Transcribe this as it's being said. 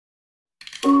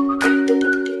Hi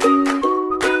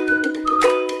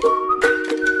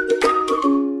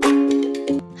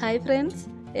friends,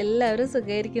 എല്ലാവരും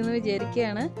സുഖമായിരിക്കുന്നു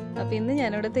വിചാരിക്കുകയാണ്. അപ്പോൾ ഇന്ന്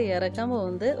ഞാനിവിടെ തയ്യാറാക്കാൻ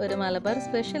പോകുന്നത് ഒരു മലബാർ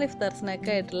സ്പെഷ്യൽ ഇഫ്താർ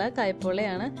സ്നാക്കായിട്ടുള്ള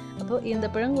കായ്പോളയാണ്. അപ്പോൾ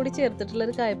ഈന്തപ്പഴം കൂടി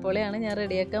ചേർത്തിട്ടുള്ളൊരു കായ്പോളയാണ് ഞാൻ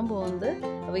റെഡിയാക്കാൻ പോകുന്നത്.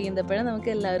 അപ്പോൾ ഈന്തപ്പഴം നമുക്ക്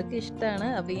എല്ലാവർക്കും ഇഷ്ടമാണ്.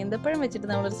 അപ്പോൾ ഈന്തപ്പഴം വെച്ചിട്ട്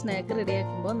നമ്മളൊരു സ്നാക്ക്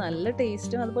റെഡിയാക്കുമ്പോൾ നല്ല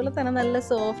ടേസ്റ്റും അതുപോലെ തന്നെ നല്ല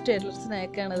സോഫ്റ്റ് ആയിട്ടുള്ളൊരു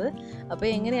സ്നാക്കാണിത്. അപ്പോൾ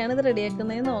എങ്ങനെയാണ് ഇത്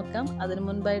റെഡിയാക്കുന്നതെന്ന് നോക്കാം. അതിന്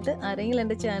മുൻപായിട്ട് ആരെങ്കിലും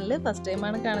എൻ്റെ ചാനൽ ഫസ്റ്റ്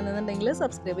ടൈമാണ് കാണുന്നതെന്നുണ്ടെങ്കിൽ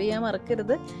സബ്സ്ക്രൈബ് ചെയ്യാൻ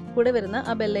മറക്കരുത്. കൂടെ വരുന്ന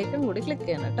ആ ബെല്ലൈക്കൺ കൂടി ക്ലിക്ക്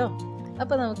ചെയ്യണം കേട്ടോ.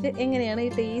 അപ്പോൾ നമുക്ക് എങ്ങനെയാണ് ഈ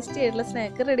ടേസ്റ്റി ആയിട്ടുള്ള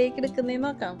സ്നാക്ക് റെഡിയാക്കി എടുക്കുന്നതെന്ന്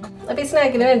നോക്കാം. അപ്പോൾ ഈ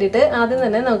സ്നാക്കിന് വേണ്ടിയിട്ട് ആദ്യം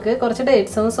തന്നെ നമുക്ക് കുറച്ച്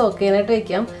ഡേറ്റ്സ് ഒന്ന് സോക്ക് ചെയ്യാനായിട്ട്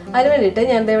വെക്കാം. അതിന് വേണ്ടിയിട്ട്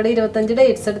ഞാൻ ഇവിടെ 25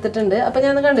 ഡേറ്റ്സ് എടുത്തിട്ടുണ്ട്. അപ്പോൾ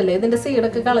ഞാൻ കണ്ടില്ലേ, ഇതിൻ്റെ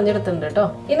സീഡൊക്കെ കളഞ്ഞെടുത്തിട്ടുണ്ട് കേട്ടോ.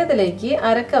 ഇനി ഇതിലേക്ക്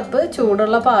 1/2 കപ്പ്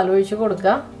ചൂടുള്ള പാൽ ഒഴിച്ച്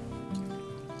കൊടുക്കുക.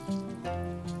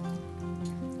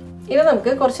 ഇനി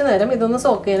നമുക്ക് കുറച്ച് നേരം ഇതൊന്ന്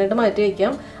സോക്ക് ചെയ്യാനായിട്ട് മാറ്റി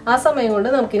വയ്ക്കാം. ആ സമയം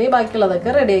കൊണ്ട് നമുക്കിനി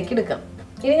ബാക്കിയുള്ളതൊക്കെ റെഡിയാക്കി എടുക്കാം.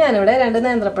 ഇനി ഞാനിവിടെ 2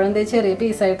 നേന്ത്രപ്പഴം ചെറിയ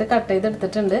പീസായിട്ട് കട്ട്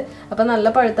ചെയ്തെടുത്തിട്ടുണ്ട്. അപ്പം നല്ല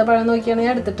പഴുത്ത പഴം നോക്കിയാണ്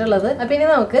ഞാൻ എടുത്തിട്ടുള്ളത്. അപ്പം ഇനി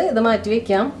നമുക്ക് ഇത് മാറ്റി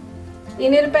വയ്ക്കാം.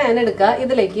 ഇനി ഒരു പാൻ എടുക്കുക.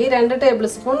 ഇതിലേക്ക് 2 ടേബിൾ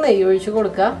സ്പൂൺ നെയ്യ് ഒഴിച്ച്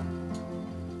കൊടുക്കുക.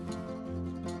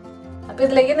 അപ്പം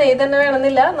ഇതിലേക്ക് നെയ്യ് തന്നെ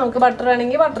വേണമെന്നില്ല, നമുക്ക് ബട്ടർ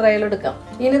വേണമെങ്കിൽ ബട്ടർ ആയാലും എടുക്കാം.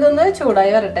 ഇനി ഇതൊന്ന്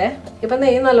ചൂടായി വരട്ടെ. ഇപ്പം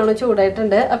നെയ്യ് നല്ലോണം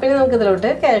ചൂടായിട്ടുണ്ട്. അപ്പം ഇനി നമുക്ക്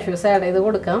ഇതിലോട്ട് കാഷ്യൂസ് ആഡ് ചെയ്ത്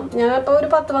കൊടുക്കാം. ഞാൻ ഇപ്പോൾ ഒരു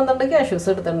 10-12 കാഷ്യൂസ്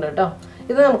എടുത്തിട്ടുണ്ട് കേട്ടോ.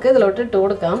 ഇത് നമുക്ക് ഇതിലോട്ട് ഇട്ട്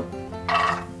കൊടുക്കാം.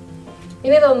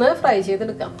 ഇനി ഇതൊന്ന് ഫ്രൈ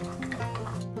ചെയ്തെടുക്കാം.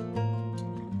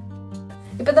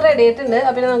 ഇപ്പം ഇത് റെഡി ആയിട്ടുണ്ട്.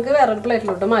 അപ്പം നമുക്ക് വേറൊരു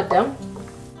പ്ലേറ്റിലോട്ട് മാറ്റാം.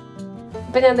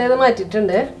 ഇപ്പം ഞാൻ ഇത്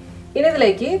മാറ്റിയിട്ടുണ്ട്. ഇനി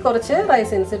ഇതിലേക്ക് കുറച്ച്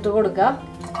റൈസിൻസ് ഇട്ട് കൊടുക്കുക.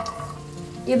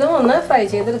 ഇതും ഒന്ന് ഫ്രൈ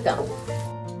ചെയ്തെടുക്കാം.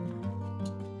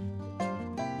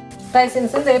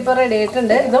 റൈസിൻസ് ഇപ്പോൾ റെഡി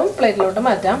ആയിട്ടുണ്ട്. ഇതും പ്ലേറ്റിലോട്ട്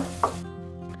മാറ്റാം.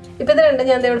 ഇപ്പം ഇത് രണ്ടും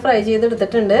ഞാൻ ഇവിടെ ഫ്രൈ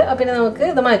ചെയ്തെടുത്തിട്ടുണ്ട്. അപ്പം ഇനി നമുക്ക്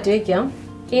ഇത് മാറ്റി വയ്ക്കാം.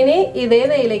 ഇനി ഇതേ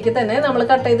നെയ്യിലേക്ക് തന്നെ നമ്മൾ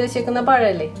കട്ട് ചെയ്ത് വെച്ചേക്കുന്ന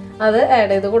പഴമല്ലേ, അത്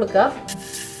ആഡ് ചെയ്ത് കൊടുക്കുക.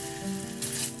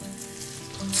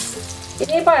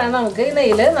 ഇനി ഈ പഴം നമുക്ക് ഈ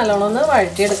നെയ്യിൽ നല്ലോണം ഒന്ന്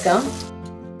വഴറ്റിയെടുക്കാം.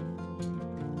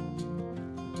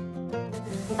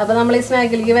 അപ്പം നമ്മൾ ഈ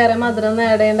സ്നാക്കിലേക്ക് വേറെ മധുരം ഒന്നും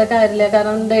ആഡ് ചെയ്യേണ്ട കാര്യമില്ല.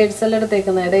 കാരണം ഡേറ്റ്സ് എല്ലാം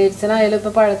എടുത്തേക്കുന്നത്. ഡേറ്റ്സിനായാലും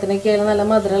ഇപ്പോൾ പഴത്തിനൊക്കെ ആയാലും നല്ല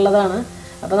മധുരം ഉള്ളതാണ്.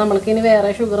 അപ്പോൾ നമ്മൾക്ക് ഇനി വേറെ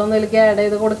ഷുഗറൊന്നും ഇതിലേക്ക് ആഡ്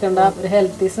ചെയ്ത് കൊടുക്കേണ്ട. ഒരു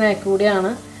ഹെൽത്തി സ്നാക്ക്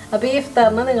കൂടിയാണ്. അപ്പോൾ ഈ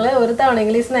ഇഫ്താറിന് നിങ്ങൾ ഒരു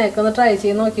തവണയെങ്കിലും ഈ സ്നാക്ക് ഒന്ന് ട്രൈ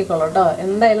ചെയ്ത് നോക്കിക്കോളൂ കേട്ടോ.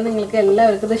 എന്തായാലും നിങ്ങൾക്ക്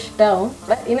എല്ലാവർക്കും ഇത് ഇഷ്ടമാവും.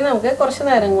 ഇനി നമുക്ക് കുറച്ച്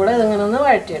നേരം കൂടെ ഇതിങ്ങനെ ഒന്ന്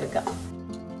വഴറ്റിയെടുക്കാം.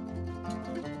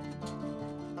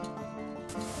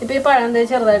 ഇപ്പം ഈ പഴം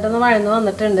ചെറുതായിട്ടൊന്ന് വഴന്ന്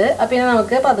വന്നിട്ടുണ്ട്. അപ്പം ഇനി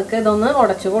നമുക്ക് പതുക്കെ ഇതൊന്ന്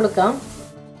ഉടച്ചു കൊടുക്കാം.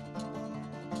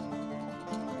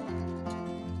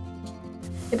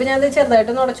 ഇപ്പം ഞാൻ ഇത്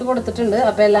ചെറുതായിട്ടൊന്ന് ഉടച്ചു കൊടുത്തിട്ടുണ്ട്.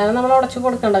 അപ്പം എല്ലാവരും നമ്മൾ ഉടച്ചു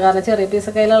കൊടുക്കണ്ട, കാരണം ചെറിയ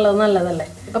പീസൊക്കെ അതിലുള്ളത് നല്ലതല്ലേ.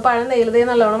 ഇപ്പം പഴം നെയ്യിൽ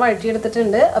നല്ലോണം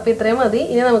വഴറ്റിയെടുത്തിട്ടുണ്ട്. അപ്പം ഇത്രയും മതി.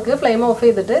 ഇനി നമുക്ക് ഫ്ലെയിം ഓഫ്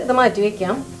ചെയ്തിട്ട് ഇത് മാറ്റി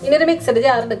വെക്കാം. ഇനി ഒരു മിക്സഡ്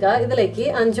ജാർ എടുക്കുക. ഇതിലേക്ക്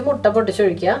 5 മുട്ട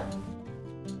പൊട്ടിച്ചൊഴിക്കുക.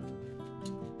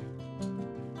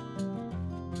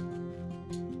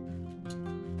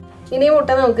 ഇനി മുട്ട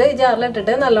നമുക്ക് ഈ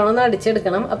ജാറിലിട്ടിട്ട് നല്ലോണം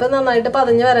അടിച്ചെടുക്കണം. അപ്പം നന്നായിട്ട്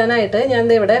പതഞ്ഞ് വരാനായിട്ട്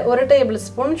ഞാൻ ഇവിടെ 1 ടേബിൾ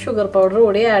സ്പൂൺ ഷുഗർ പൗഡർ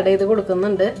കൂടി ആഡ് ചെയ്ത്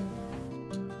കൊടുക്കുന്നുണ്ട്.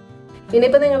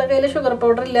 ഇനിയിപ്പോൾ നിങ്ങളുടെ കയ്യിൽ ഷുഗർ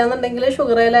പൗഡർ ഇല്ലാന്നുണ്ടെങ്കിൽ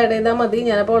ഷുഗർ ആഡ് ചെയ്താൽ മതി.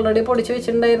 ഞാനിപ്പോൾ ഓൾറെഡി പൊടിച്ച്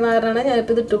വെച്ചിട്ടുണ്ടായിരുന്ന കാരണമാണ്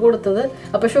ഞാനിപ്പോൾ ഇതിട്ട് കൊടുത്തത്.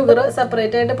 അപ്പോൾ ഷുഗർ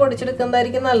സെപ്പറേറ്റ് ആയിട്ട്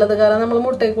പൊടിച്ചെടുക്കുന്നതായിരിക്കും നല്ലത്. കാരണം നമ്മൾ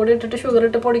മുട്ടയിൽ കൂടി ഇട്ടിട്ട് ഷുഗർ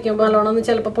ഇട്ട് പൊടിക്കുമ്പോൾ നല്ലോണം ഒന്നും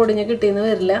ചിലപ്പോൾ പൊടിഞ്ഞ് കിട്ടിയെന്ന്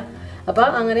വരില്ല. അപ്പോൾ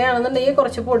അങ്ങനെയാണെന്നുണ്ടെങ്കിൽ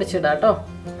കുറച്ച് പൊടിച്ചിടാം കേട്ടോ.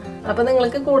 അപ്പോൾ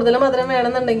നിങ്ങൾക്ക് കൂടുതൽ മധുരം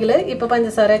വേണമെന്നുണ്ടെങ്കിൽ ഇപ്പോൾ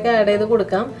പഞ്ചസാരയൊക്കെ ആഡ് ചെയ്ത്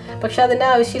കൊടുക്കാം. പക്ഷെ അതിൻ്റെ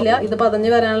ആവശ്യമില്ല. ഇത് പതഞ്ഞ്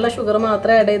വരാനുള്ള ഷുഗർ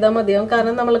മാത്രം ആഡ് ചെയ്താൽ മതിയാവും.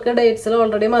 കാരണം നമ്മൾക്ക് ഡേറ്റ്സിൽ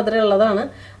ഓൾറെഡി മധുരം ഉള്ളതാണ്.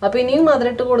 അപ്പോൾ ഇനിയും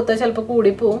മധുരം ഇട്ട് കൊടുത്താൽ ചിലപ്പോൾ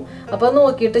കൂടിപ്പോവും. അപ്പോൾ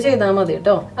നോക്കിയിട്ട് ചെയ്താൽ മതി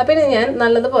കേട്ടോ. അപ്പോൾ ഇനി ഞാൻ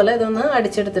നല്ലതുപോലെ ഇതൊന്ന്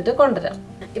അടിച്ചെടുത്തിട്ട് കൊണ്ടുവരാം.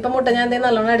 ഇപ്പം മുട്ട ഞാൻ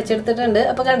നല്ലോണം അടിച്ചെടുത്തിട്ടുണ്ട്.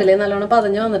 അപ്പോൾ കണ്ടില്ലേ, നല്ലോണം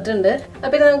പതഞ്ഞ് വന്നിട്ടുണ്ട്.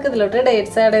 അപ്പോൾ ഇനി നമുക്ക് ഇതിലോട്ട്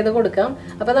ഡേറ്റ്സ് ആഡ് ചെയ്ത് കൊടുക്കാം.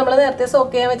 അപ്പോൾ നമ്മൾ നേരത്തെ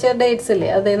സോക്ക് ചെയ്യാൻ വെച്ച ഡേറ്റ്സ് ഇല്ലേ,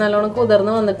 അത് നല്ലോണം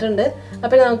കുതിർന്ന് വന്നിട്ടുണ്ട്.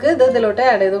 അപ്പോൾ നമുക്ക് ഇത് ഇതിലോട്ട്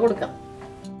ആഡ് ചെയ്ത് കൊടുക്കാം.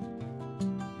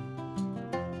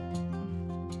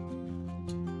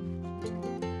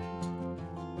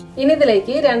 ഇനി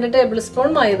ഇതിലേക്ക് 2 ടേബിൾ സ്പൂൺ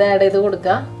മൈദ ആഡ് ചെയ്ത്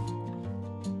കൊടുക്കുക.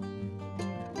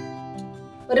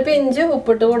 ഒരു പിഞ്ച്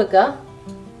ഉപ്പിട്ട് കൊടുക്കുക.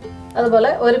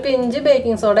 അതുപോലെ ഒരു പിഞ്ച്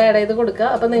ബേക്കിംഗ് സോഡ ആഡ് ചെയ്ത് കൊടുക്കുക.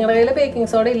 അപ്പം നിങ്ങളുടെ കയ്യിൽ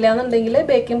ബേക്കിംഗ് സോഡ ഇല്ലാന്നുണ്ടെങ്കിൽ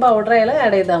ബേക്കിംഗ് പൗഡർ ആയാലും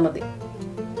ആഡ് ചെയ്താൽ മതി.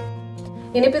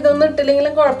 ഇനിയിപ്പോൾ ഇതൊന്നും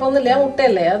ഇട്ടില്ലെങ്കിലും കുഴപ്പമൊന്നുമില്ല,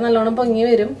 മുട്ടയല്ലേ, അത് നല്ലോണം പൊങ്ങി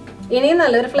വരും. ഇനി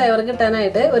നല്ലൊരു ഫ്ലേവർ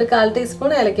കിട്ടാനായിട്ട് ഒരു 1/4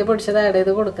 ടീസ്പൂൺ ഏലക്ക പൊടിച്ചത് ആഡ്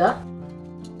ചെയ്ത് കൊടുക്കുക.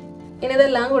 ഇനി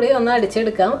ഇതെല്ലാം കൂടി ഒന്ന്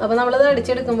അടിച്ചെടുക്കാം. അപ്പോൾ നമ്മളിത്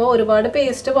അടിച്ചെടുക്കുമ്പോൾ ഒരുപാട്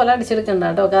പേസ്റ്റ് പോലെ അടിച്ചെടുക്കണ്ട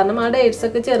കേട്ടോ. കാരണം ആ ഡേറ്റ്സ്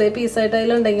ഒക്കെ ചെറിയ പീസായിട്ട്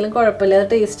അതിലുണ്ടെങ്കിലും കുഴപ്പമില്ല, അത്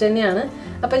ടേസ്റ്റ് തന്നെയാണ്.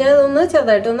 അപ്പോൾ ഞാൻ ഇതൊന്ന്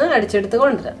ചെറുതായിട്ടൊന്ന് അടിച്ചെടുത്ത്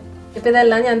കൊണ്ടുവരാം. ഇപ്പം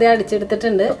ഇതെല്ലാം ഞാൻ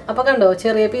അടിച്ചെടുത്തിട്ടുണ്ട്. അപ്പോൾ കണ്ടോ,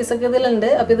 ചെറിയ പീസൊക്കെ ഇതിലുണ്ട്.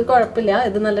 അപ്പോൾ ഇത് കുഴപ്പമില്ല,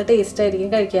 ഇത് നല്ല ടേസ്റ്റ്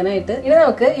ആയിരിക്കും കഴിക്കാനായിട്ട്. ഇനി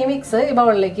നമുക്ക് ഈ മിക്സ് ഈ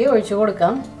ബൗളിലേക്ക് ഒഴിച്ചു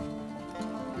കൊടുക്കാം.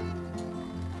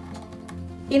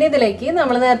 ഇനി ഇതിലേക്ക്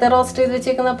നമ്മൾ നേരത്തെ റോസ്റ്റ് ചെയ്ത്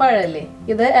വെച്ചേക്കുന്ന പഴമല്ലേ,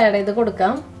 ഇത് ആഡ് ചെയ്ത്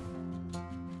കൊടുക്കാം.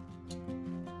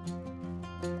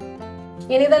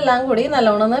 ഇനി ഇതെല്ലാം കൂടി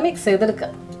നല്ലോണം ഒന്ന് മിക്സ്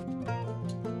ചെയ്തെടുക്കാം.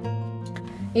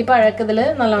 ഈ പഴമൊക്കെ ഇതിൽ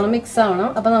നല്ലോണം മിക്സ് ആവണം.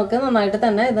 അപ്പോൾ നമുക്ക് നന്നായിട്ട്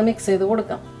തന്നെ ഇത് മിക്സ് ചെയ്ത്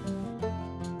കൊടുക്കാം.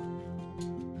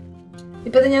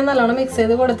 ഇപ്പോൾ ഇത് ഞാൻ നല്ലോണം മിക്സ്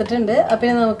ചെയ്ത് കൊടുത്തിട്ടുണ്ട്.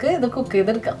 അപ്പോൾ നമുക്ക് ഇത് കുക്ക്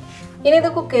ചെയ്തെടുക്കാം. ഇനി ഇത്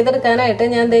കുക്ക് ചെയ്തെടുക്കാനായിട്ട്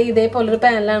ഞാൻ ഇതേപോലൊരു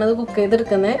പാനിലാണ് ഇത് കുക്ക്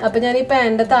ചെയ്തെടുക്കുന്നത്. അപ്പോൾ ഞാൻ ഈ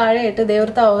പാനിൻ്റെ താഴെയായിട്ട്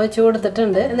ഒരു തവ വെച്ച്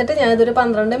കൊടുത്തിട്ടുണ്ട്. എന്നിട്ട് ഞാനിതൊരു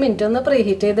 12 മിനിറ്റ് ഒന്ന് പ്രീ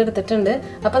ഹീറ്റ് ചെയ്തെടുത്തിട്ടുണ്ട്.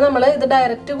 അപ്പോൾ നമ്മൾ ഇത്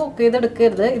ഡയറക്റ്റ് കുക്ക്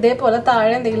ചെയ്തെടുക്കരുത്. ഇതേപോലെ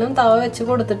താഴെ എന്തെങ്കിലും തവ വെച്ച്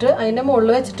കൊടുത്തിട്ട് അതിൻ്റെ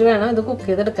മുകളിൽ വെച്ചിട്ട് വേണം ഇത് കുക്ക്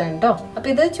ചെയ്തെടുക്കാൻ കേട്ടോ.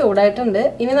 അപ്പോൾ ഇത് ചൂടായിട്ടുണ്ട്.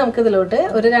 ഇനി നമുക്ക് ഇതിലോട്ട്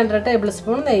ഒരു 2.5 ടേബിൾ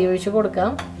സ്പൂൺ നെയ്യ് ഒഴിച്ച്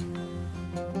കൊടുക്കാം.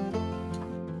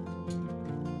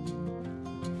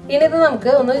 ഇനി ഇത്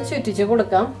നമുക്ക് ഒന്ന് ചുറ്റിച്ച്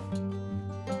കൊടുക്കാം.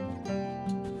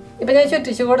 ഇപ്പം ഞാൻ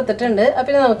ചുറ്റിച്ച് കൊടുത്തിട്ടുണ്ട്.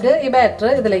 അപ്പം നമുക്ക് ഈ ബാറ്റർ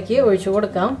ഇതിലേക്ക് ഒഴിച്ചു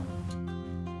കൊടുക്കാം.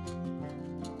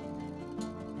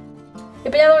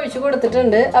 ഇപ്പം ഞാൻ ഒഴിച്ചു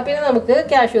കൊടുത്തിട്ടുണ്ട്. അപ്പം നമുക്ക്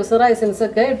കാഷ്യൂസ് റൈസിൻസ്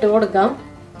ഒക്കെ ഇട്ട് കൊടുക്കാം.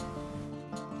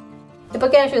 ഇപ്പോൾ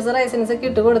കാഷ്യൂസ് റൈസിൻസ് ഒക്കെ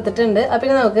ഇട്ട് കൊടുത്തിട്ടുണ്ട്.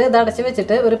 അപ്പം നമുക്ക് ഇത് അടച്ച്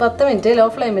വെച്ചിട്ട് ഒരു 10 മിനിറ്റ് ലോ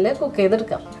ഫ്ലെയിമിൽ കുക്ക്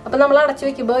ചെയ്തെടുക്കാം. അപ്പം നമ്മൾ അടച്ച്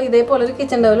വെക്കുമ്പോൾ ഇതേപോലെ ഒരു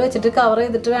കിച്ചൺ ടവൽ വെച്ചിട്ട് കവർ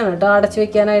ചെയ്തിട്ട് വേണം കേട്ടോ അടച്ച്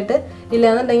വെക്കാനായിട്ട്.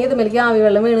 ഇല്ലാന്നുണ്ടെങ്കിൽ ഇതുമേലേക്ക് ആവി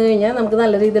വെള്ളം വീണ് കഴിഞ്ഞാൽ നമുക്ക്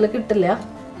നല്ല രീതിയിൽ കിട്ടില്ല.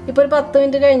 ഇപ്പോൾ ഒരു 10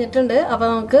 മിനിറ്റ് കഴിഞ്ഞിട്ടുണ്ട്. അപ്പോൾ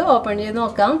നമുക്ക് ഓപ്പൺ ചെയ്ത്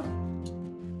നോക്കാം.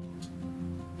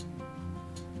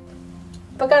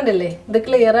 ഇപ്പോൾ കണ്ടില്ലേ, ഇത്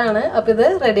ക്ലിയർ ആണ്. അപ്പോൾ ഇത്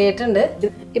റെഡി ആയിട്ടുണ്ട്.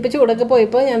 ഇപ്പോൾ ചൂടൊക്കെ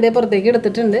പോയപ്പോൾ ഞാൻ പുറത്തേക്ക്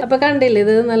എടുത്തിട്ടുണ്ട്. അപ്പോൾ കണ്ടില്ലേ,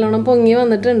 ഇത് നല്ലോണം പൊങ്ങി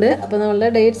വന്നിട്ടുണ്ട്. അപ്പോൾ നമ്മളുടെ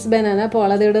ഡേറ്റ്സ് ബനാന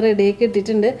പോള ഇവിടെ റെഡി ആക്കി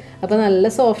ഇട്ടിട്ടുണ്ട്. അപ്പോൾ നല്ല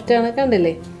സോഫ്റ്റ് ആണ്,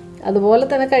 കണ്ടില്ലേ. അതുപോലെ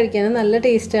തന്നെ കഴിക്കാനും നല്ല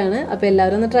ടേസ്റ്റാണ്. അപ്പോൾ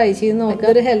എല്ലാവരും ഒന്ന് ട്രൈ ചെയ്ത് നോക്കുക.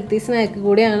 ഒരു ഹെൽത്തി സ്നാക്ക്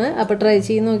കൂടിയാണ്. അപ്പോൾ ട്രൈ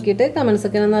ചെയ്ത് നോക്കിയിട്ട് കമൻസ്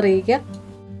ഒക്കെ ഒന്ന് അറിയിക്കുക.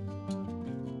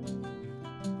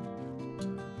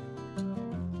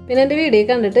 പിന്നെ എൻ്റെ വീഡിയോ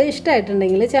കണ്ടിട്ട്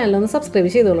ഇഷ്ടമായിട്ടുണ്ടെങ്കിൽ ചാനലൊന്ന് സബ്സ്ക്രൈബ്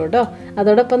ചെയ്തോളൂ കേട്ടോ.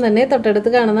 അതോടൊപ്പം തന്നെ തൊട്ടടുത്ത്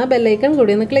കാണുന്ന ബെല്ലൈക്കൺ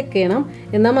കൂടി ഒന്ന് ക്ലിക്ക് ചെയ്യണം.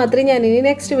 എന്നാൽ മാത്രമേ ഞാനിനി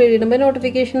നെക്സ്റ്റ് വീഡിയോ ഇടുമ്പോൾ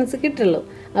നോട്ടിഫിക്കേഷൻസ് കിട്ടുള്ളൂ.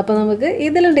 അപ്പോൾ നമുക്ക്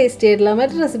ഇതിലും ടേസ്റ്റി ആയിട്ടുള്ള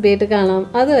മറ്റൊരു റെസിപ്പി ആയിട്ട് കാണാം.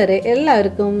 അതുവരെ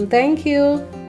എല്ലാവർക്കും താങ്ക് യു.